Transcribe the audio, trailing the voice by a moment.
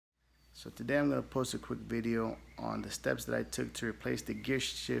So today I'm going to post a quick video on the steps that I took to replace the gear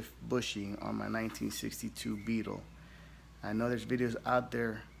shift bushing on my 1962 Beetle. I know there's videos out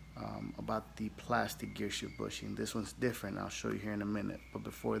there about the plastic gear shift bushing. This one's different. I'll show you here in a minute. But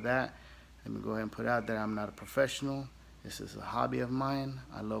before that, let me go ahead and put out there I'm not a professional. This is a hobby of mine.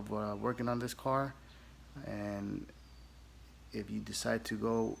 I love working on this car. And if you decide to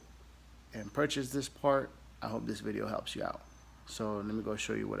go and purchase this part, I hope this video helps you out. So let me go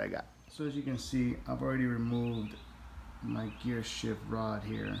show you what I got. So as you can see, I've already removed my gear shift rod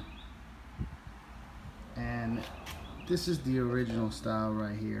here. And this is the original style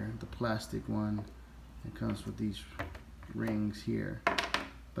right here, the plastic one. It comes with these rings here.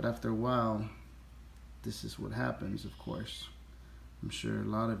 But after a while, this is what happens, of course. I'm sure a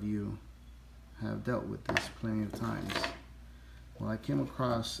lot of you have dealt with this plenty of times. Well, I came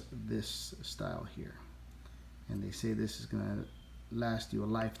across this style here. And they say this is gonna last you a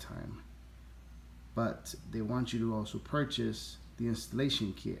lifetime, but they want you to also purchase the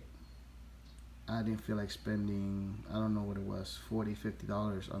installation kit. I didn't feel like spending, I don't know what it was, $40,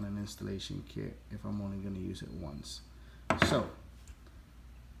 $50 on an installation kit if I'm only going to use it once. So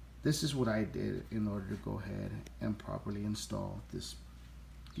this is what I did in order to go ahead and properly install this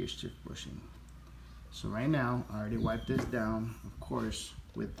gear shift bushing. So right now I already wiped this down. Of course,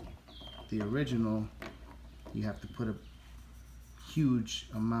 with the original you have to put a huge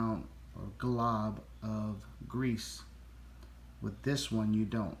amount or glob of grease. With this one you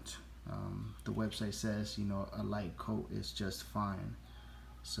don't. The website says, you know, a light coat is just fine.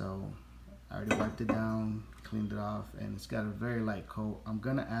 So I already wiped it down, cleaned it off, and it's got a very light coat. I'm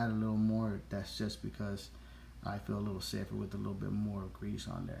gonna add a little more. That's just because I feel a little safer with a little bit more grease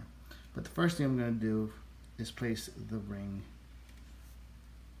on there. But the first thing I'm gonna do is place the ring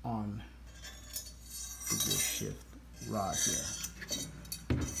on the gear shift rod here.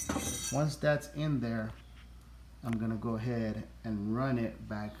 Once that's in there, I'm gonna go ahead and run it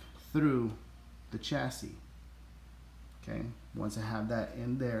back through the chassis. Okay, once I have that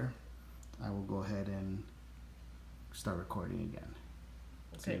in there, I will go ahead and start recording again.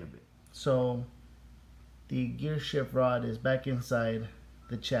 Okay. In a bit. So the gear shift rod is back inside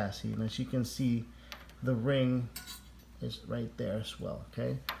the chassis, and as you can see, the ring is right there as well.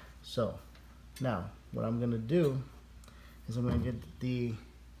 Okay, so now what I'm gonna do is I'm gonna get the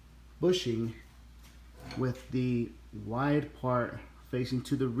bushing with the wide part facing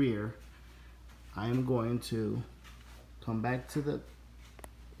to the rear. I am going to come back to the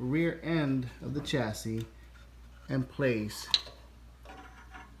rear end of the chassis and place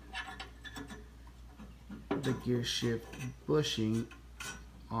the gear shift bushing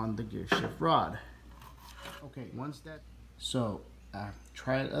on the gear shift rod. Okay, once that, so I've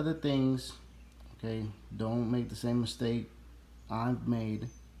tried other things. Okay, don't make the same mistake I've made.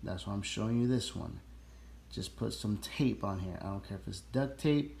 That's why I'm showing you this one. Just put some tape on here. I don't care if it's duct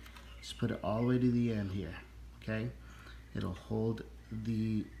tape. Just put it all the way to the end here. Okay, it'll hold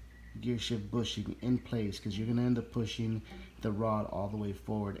the gear shift bushing in place because you're gonna end up pushing the rod all the way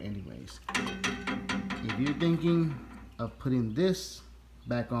forward anyways. If you're thinking of putting this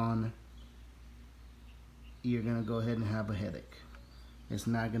back on, you're gonna go ahead and have a headache. It's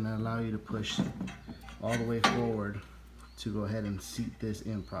not gonna allow you to push all the way forward to go ahead and seat this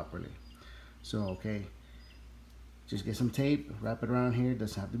in properly. So okay, just get some tape, wrap it around here. It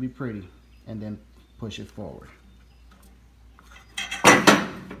doesn't have to be pretty, and then push it forward.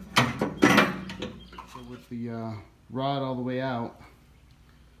 So with the rod all the way out,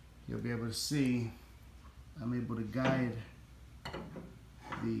 you'll be able to see I'm able to guide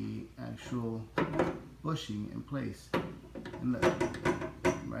the actual bushing in place. And look,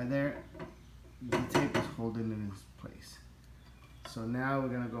 right there, the tape is holding it in place. So now we're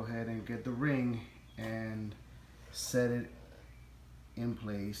gonna go ahead and get the ring and set it in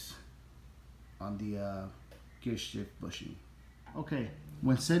place on the gear shift bushing. Okay,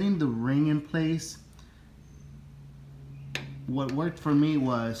 when setting the ring in place, what worked for me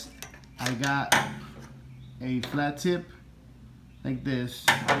was I got a flat tip like this,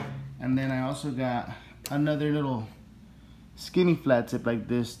 and then I also got another little skinny flat tip like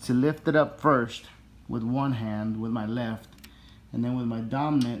this to lift it up first with one hand, with my left, and then with my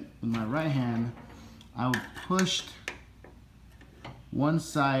dominant, with my right hand, I pushed one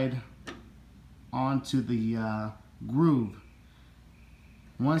side onto the groove.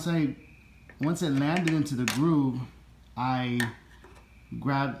 Once it landed into the groove, I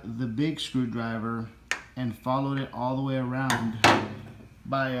grabbed the big screwdriver and followed it all the way around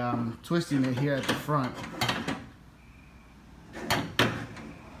by twisting it here at the front,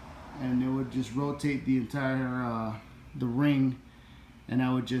 and it would just rotate the entire the ring and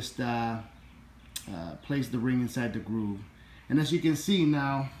I would just place the ring inside the groove. And as you can see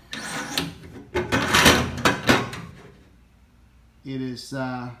now, it is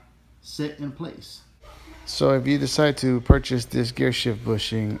set in place. So if you decide to purchase this gear shift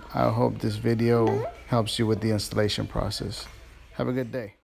bushing, I hope this video helps you with the installation process. Have a good day.